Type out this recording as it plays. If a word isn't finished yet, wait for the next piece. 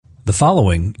The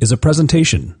following is a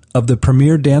presentation of the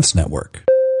Premier Dance Network.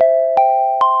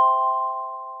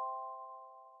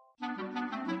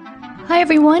 Hi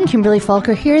everyone, Kimberly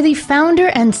Falker here, the founder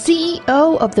and CEO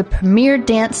of the Premier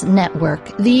Dance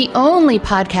Network, the only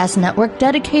podcast network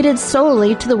dedicated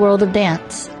solely to the world of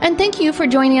dance. And thank you for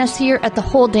joining us here at The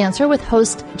Whole Dancer with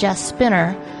host Jess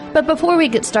Spinner. But before we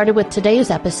get started with today's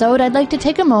episode, I'd like to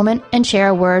take a moment and share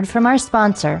a word from our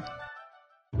sponsor.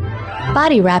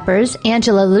 Body Wrappers,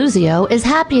 Angela Luzio, is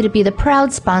happy to be the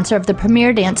proud sponsor of the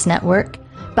Premier Dance Network.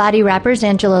 Body Wrappers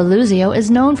Angela Luzio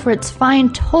is known for its fine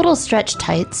total stretch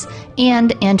tights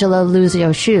and Angela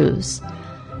Luzio shoes.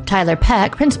 Tyler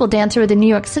Peck, principal dancer of the New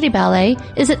York City Ballet,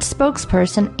 is its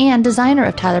spokesperson and designer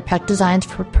of Tyler Peck designs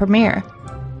for Premier.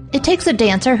 It takes a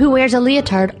dancer who wears a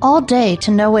leotard all day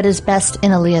to know what is best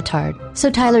in a leotard. So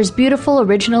Tyler's beautiful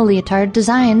original leotard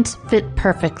designs fit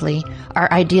perfectly, are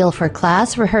ideal for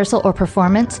class, rehearsal, or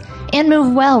performance, and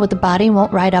move well with the body and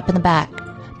won't ride up in the back.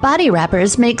 Body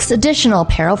Wrappers makes additional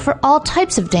apparel for all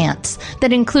types of dance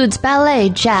that includes ballet,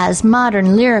 jazz,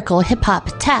 modern, lyrical,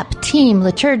 hip-hop, tap, team,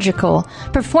 liturgical,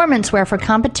 performance wear for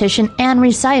competition and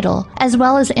recital, as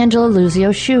well as Angela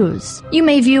Luzio shoes. You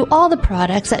may view all the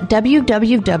products at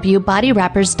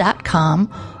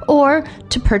www.bodywrappers.com, or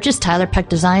to purchase Tyler Peck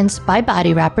Designs by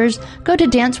Body Wrappers, go to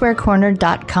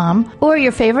dancewearcorner.com or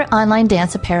your favorite online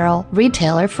dance apparel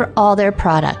retailer for all their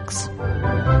products.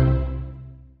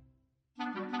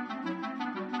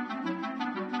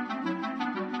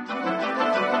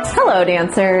 Hello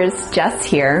dancers, Jess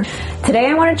here. Today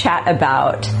I want to chat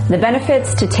about the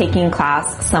benefits to taking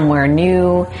class somewhere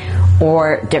new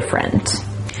or different.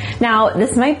 Now,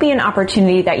 this might be an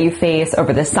opportunity that you face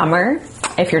over the summer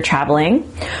if you're traveling,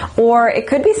 or it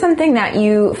could be something that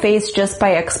you face just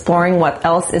by exploring what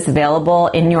else is available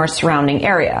in your surrounding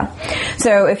area.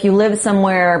 So if you live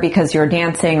somewhere because you're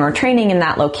dancing or training in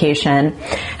that location,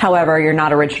 however, you're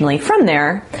not originally from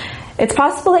there, it's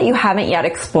possible that you haven't yet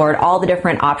explored all the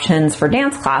different options for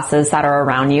dance classes that are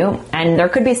around you, and there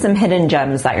could be some hidden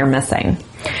gems that you're missing.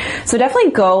 So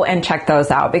definitely go and check those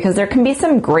out because there can be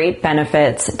some great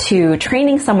benefits to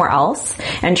training somewhere else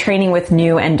and training with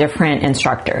new and different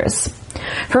instructors.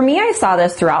 For me, I saw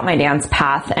this throughout my dance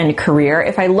path and career.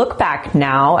 If I look back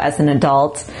now as an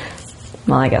adult,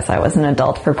 well, I guess I was an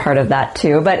adult for part of that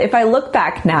too, but if I look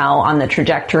back now on the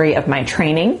trajectory of my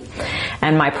training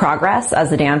and my progress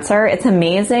as a dancer, it's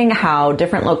amazing how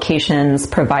different locations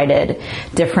provided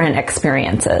different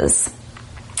experiences.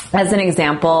 As an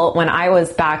example, when I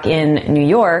was back in New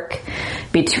York,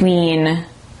 between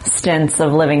stints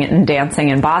of living and dancing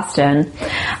in Boston,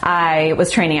 I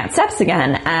was training at Steps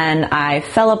again, and I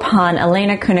fell upon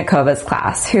Elena Kunikova's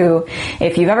class, who,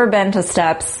 if you've ever been to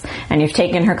Steps and you've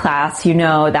taken her class, you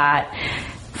know that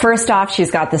first off, she's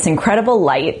got this incredible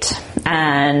light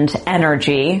and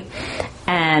energy,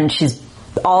 and she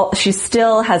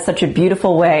still has such a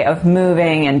beautiful way of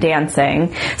moving and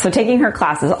dancing. So taking her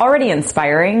class is already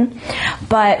inspiring.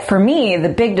 But for me, the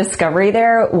big discovery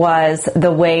there was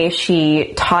the way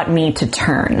she taught me to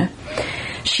turn.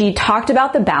 She talked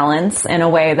about the balance in a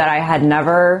way that I had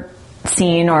never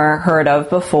seen or heard of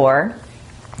before.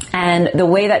 And the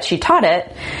way that she taught it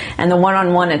and the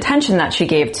one-on-one attention that she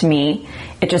gave to me,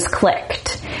 it just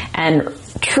clicked and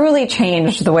truly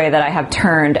changed the way that I have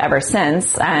turned ever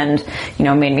since, and,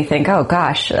 made me think, oh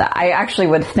gosh, I actually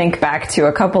would think back to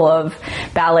a couple of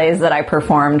ballets that I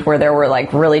performed where there were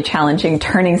like really challenging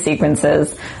turning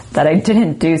sequences that I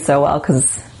didn't do so well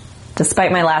because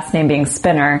despite my last name being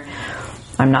Spinner,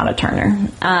 I'm not a turner.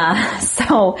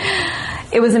 So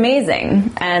it was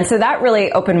amazing. And so that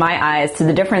really opened my eyes to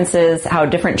the differences, how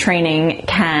different training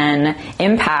can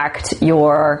impact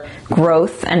your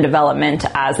growth and development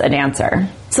as a dancer.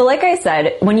 So like I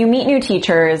said, when you meet new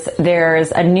teachers,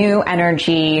 there's a new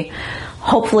energy,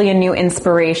 hopefully a new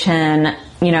inspiration.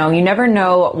 You never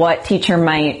know what teacher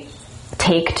might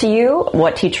take to you,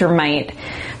 what teacher might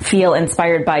feel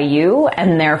inspired by you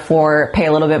and therefore pay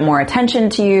a little bit more attention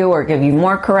to you or give you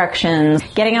more corrections.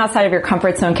 Getting outside of your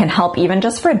comfort zone can help even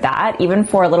just for that, even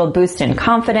for a little boost in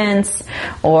confidence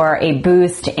or a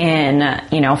boost in,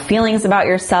 feelings about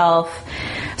yourself.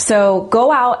 So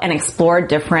go out and explore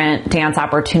different dance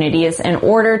opportunities in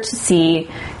order to see,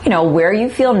 where you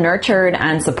feel nurtured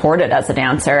and supported as a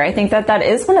dancer. I think that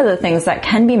is one of the things that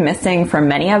can be missing for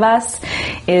many of us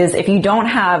is if you don't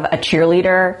have a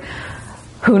cheerleader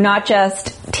who not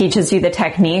just teaches you the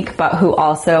technique, but who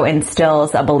also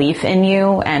instills a belief in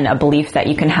you and a belief that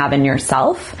you can have in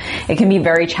yourself, it can be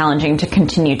very challenging to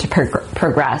continue to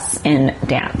progress in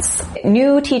dance.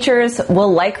 New teachers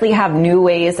will likely have new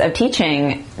ways of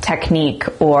teaching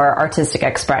technique or artistic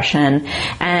expression.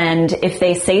 And if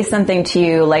they say something to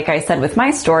you, like I said with my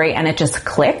story, and it just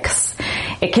clicks,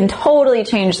 it can totally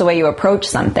change the way you approach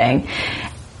something.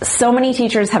 So many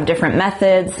teachers have different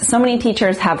methods. So many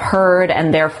teachers have heard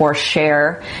and therefore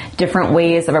share different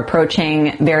ways of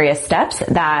approaching various steps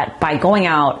that by going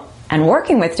out and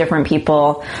working with different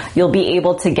people, you'll be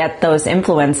able to get those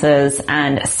influences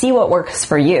and see what works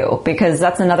for you, because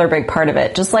that's another big part of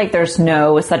it. Just like there's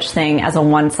no such thing as a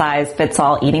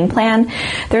one-size-fits-all eating plan,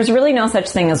 there's really no such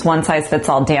thing as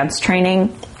one-size-fits-all dance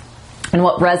training. And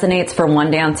what resonates for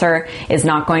one dancer is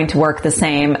not going to work the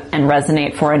same and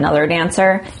resonate for another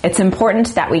dancer. It's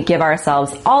important that we give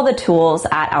ourselves all the tools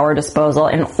at our disposal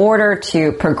in order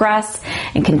to progress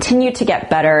and continue to get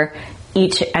better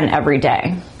each and every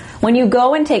day. When you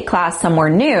go and take class somewhere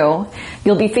new,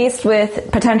 you'll be faced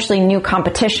with potentially new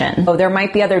competition. So there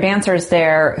might be other dancers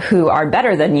there who are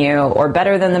better than you or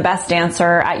better than the best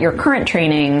dancer at your current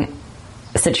training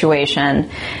situation,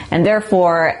 and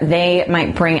therefore they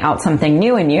might bring out something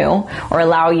new in you or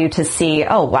allow you to see,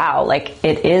 oh wow, like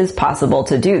it is possible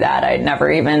to do that. I'd never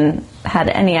even had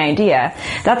any idea.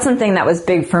 That's something that was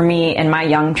big for me in my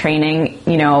young training.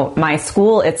 You know, my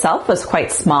school itself was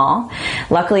quite small.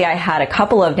 Luckily, I had a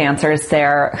couple of dancers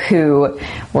there who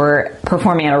were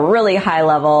performing at a really high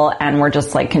level and were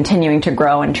just like continuing to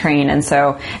grow and train. And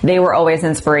so they were always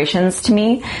inspirations to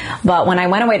me. But when I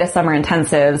went away to summer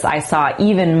intensives, I saw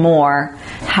even more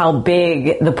how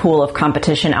big the pool of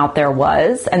competition out there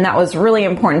was. And that was really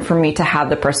important for me to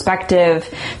have the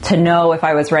perspective to know if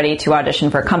I was ready to audition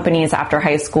for companies after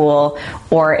high school,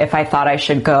 or if I thought I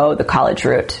should go the college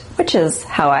route, which is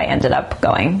how I ended up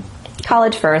going.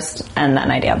 College first, and then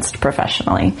I danced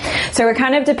professionally. So it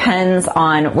kind of depends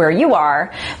on where you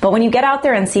are, but when you get out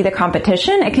there and see the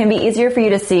competition, it can be easier for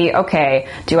you to see, okay,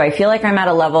 do I feel like I'm at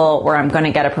a level where I'm going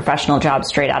to get a professional job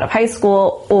straight out of high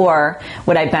school, or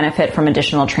would I benefit from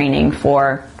additional training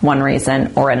for one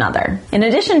reason or another? In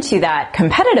addition to that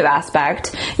competitive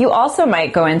aspect, you also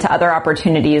might go into other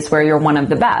opportunities where you're one of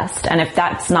the best. And if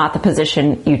that's not the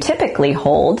position you typically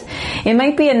hold, it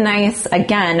might be a nice,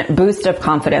 again, boost of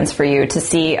confidence for you to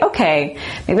see, okay,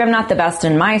 maybe I'm not the best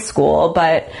in my school,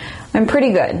 but I'm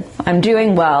pretty good. I'm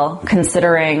doing well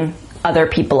considering other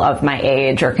people of my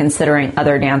age or considering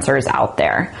other dancers out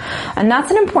there. And that's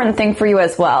an important thing for you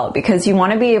as well, because you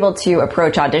want to be able to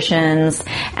approach auditions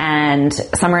and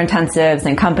summer intensives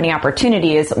and company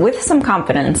opportunities with some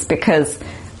confidence, because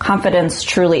confidence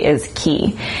truly is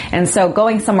key. And so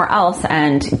going somewhere else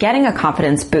and getting a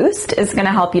confidence boost is going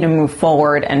to help you to move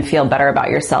forward and feel better about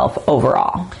yourself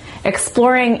overall.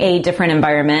 Exploring a different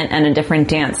environment and a different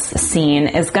dance scene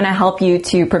is going to help you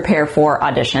to prepare for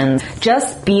auditions.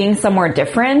 Just being somewhere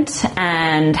different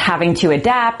and having to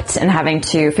adapt and having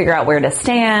to figure out where to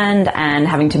stand and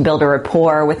having to build a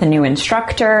rapport with a new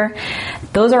instructor,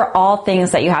 those are all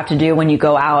things that you have to do when you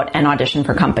go out and audition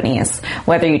for companies.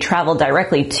 Whether you travel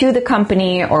directly to the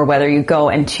company or whether you go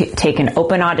and take an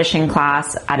open audition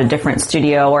class at a different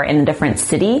studio or in a different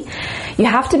city, you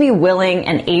have to be willing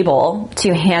and able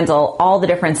to handle all the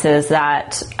differences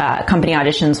that company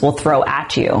auditions will throw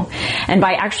at you. And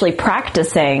by actually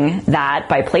practicing that,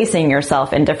 by placing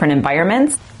yourself in different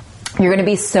environments, you're going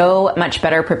to be so much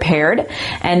better prepared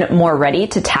and more ready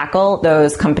to tackle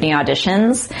those company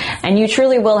auditions, and you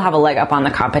truly will have a leg up on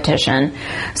the competition.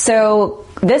 So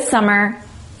this summer,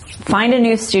 find a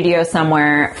new studio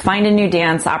somewhere, find a new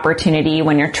dance opportunity.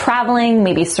 When you're traveling,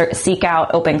 maybe seek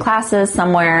out open classes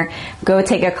somewhere, go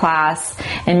take a class,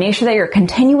 and make sure that you're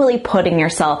continually putting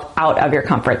yourself out of your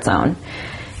comfort zone.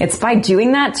 It's by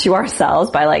doing that to ourselves,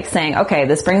 by like saying, okay,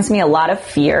 this brings me a lot of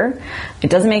fear.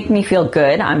 It doesn't make me feel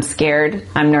good. I'm scared.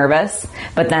 I'm nervous.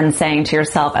 But then saying to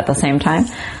yourself at the same time,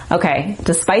 okay,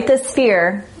 despite this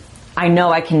fear, I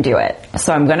know I can do it.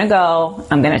 So I'm going to go,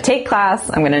 I'm going to take class,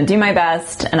 I'm going to do my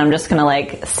best, and I'm just going to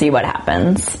like see what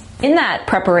happens. In that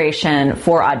preparation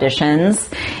for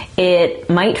auditions, it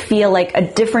might feel like a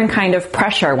different kind of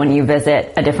pressure when you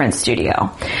visit a different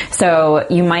studio. So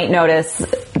you might notice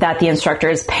that the instructor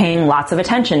is paying lots of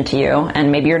attention to you,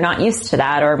 and maybe you're not used to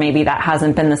that, or maybe that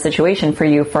hasn't been the situation for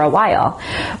you for a while.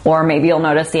 Or maybe you'll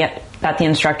notice that the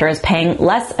instructor is paying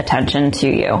less attention to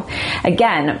you.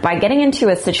 Again, by getting into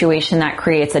a situation that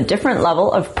creates a different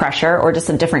level of pressure or just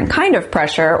a different kind of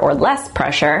pressure or less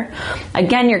pressure,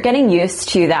 again, you're getting used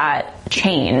to that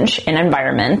change in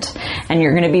environment, and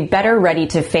you're going to be better ready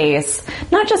to face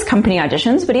not just company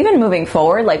auditions, but even moving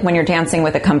forward, like when you're dancing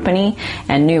with a company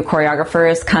and new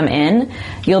choreographers come in,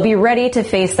 you'll be ready to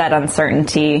face that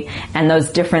uncertainty and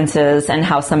those differences and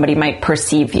how somebody might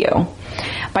perceive you.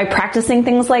 By practicing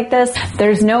things like this,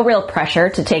 there's no real pressure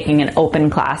to taking an open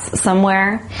class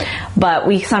somewhere, but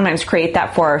we sometimes create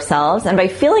that for ourselves. And by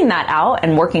feeling that out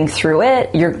and working through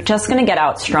it, you're just going to get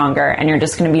out stronger, and you're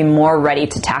just going to be more ready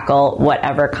to tackle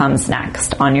whatever comes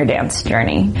next on your dance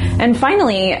journey. And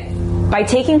finally, by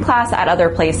taking class at other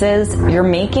places, you're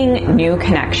making new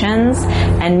connections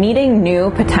and meeting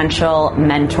new potential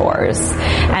mentors.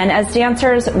 And as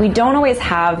dancers, we don't always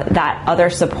have that other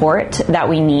support that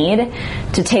we need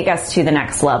to take us to the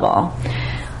next level.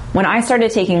 When I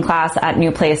started taking class at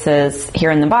new places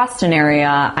here in the Boston area,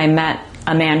 I met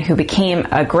a man who became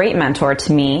a great mentor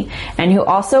to me and who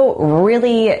also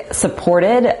really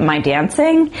supported my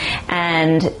dancing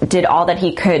and did all that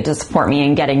he could to support me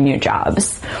in getting new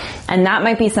jobs. And that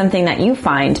might be something that you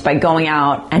find by going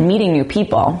out and meeting new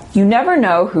people. You never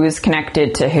know who's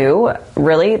connected to who,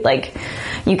 really. Like,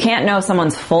 you can't know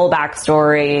someone's full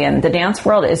backstory, and the dance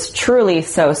world is truly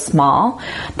so small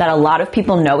that a lot of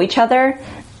people know each other.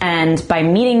 And by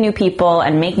meeting new people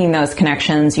and making those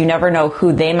connections, you never know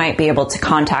who they might be able to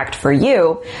contact for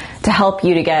you to help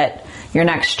you to get your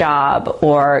next job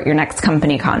or your next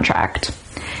company contract.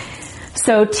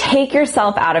 So take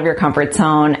yourself out of your comfort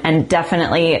zone and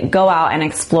definitely go out and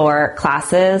explore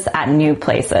classes at new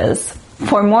places.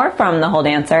 For more from The Whole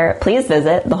Dancer, please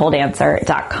visit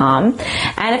thewholedancer.com.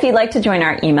 And if you'd like to join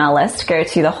our email list, go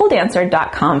to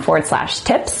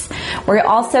thewholedancer.com/tips, where you'll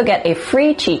also get a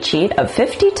free cheat sheet of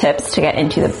 50 tips to get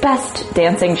into the best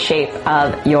dancing shape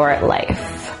of your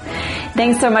life.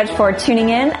 Thanks so much for tuning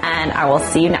in, and I will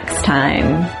see you next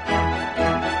time.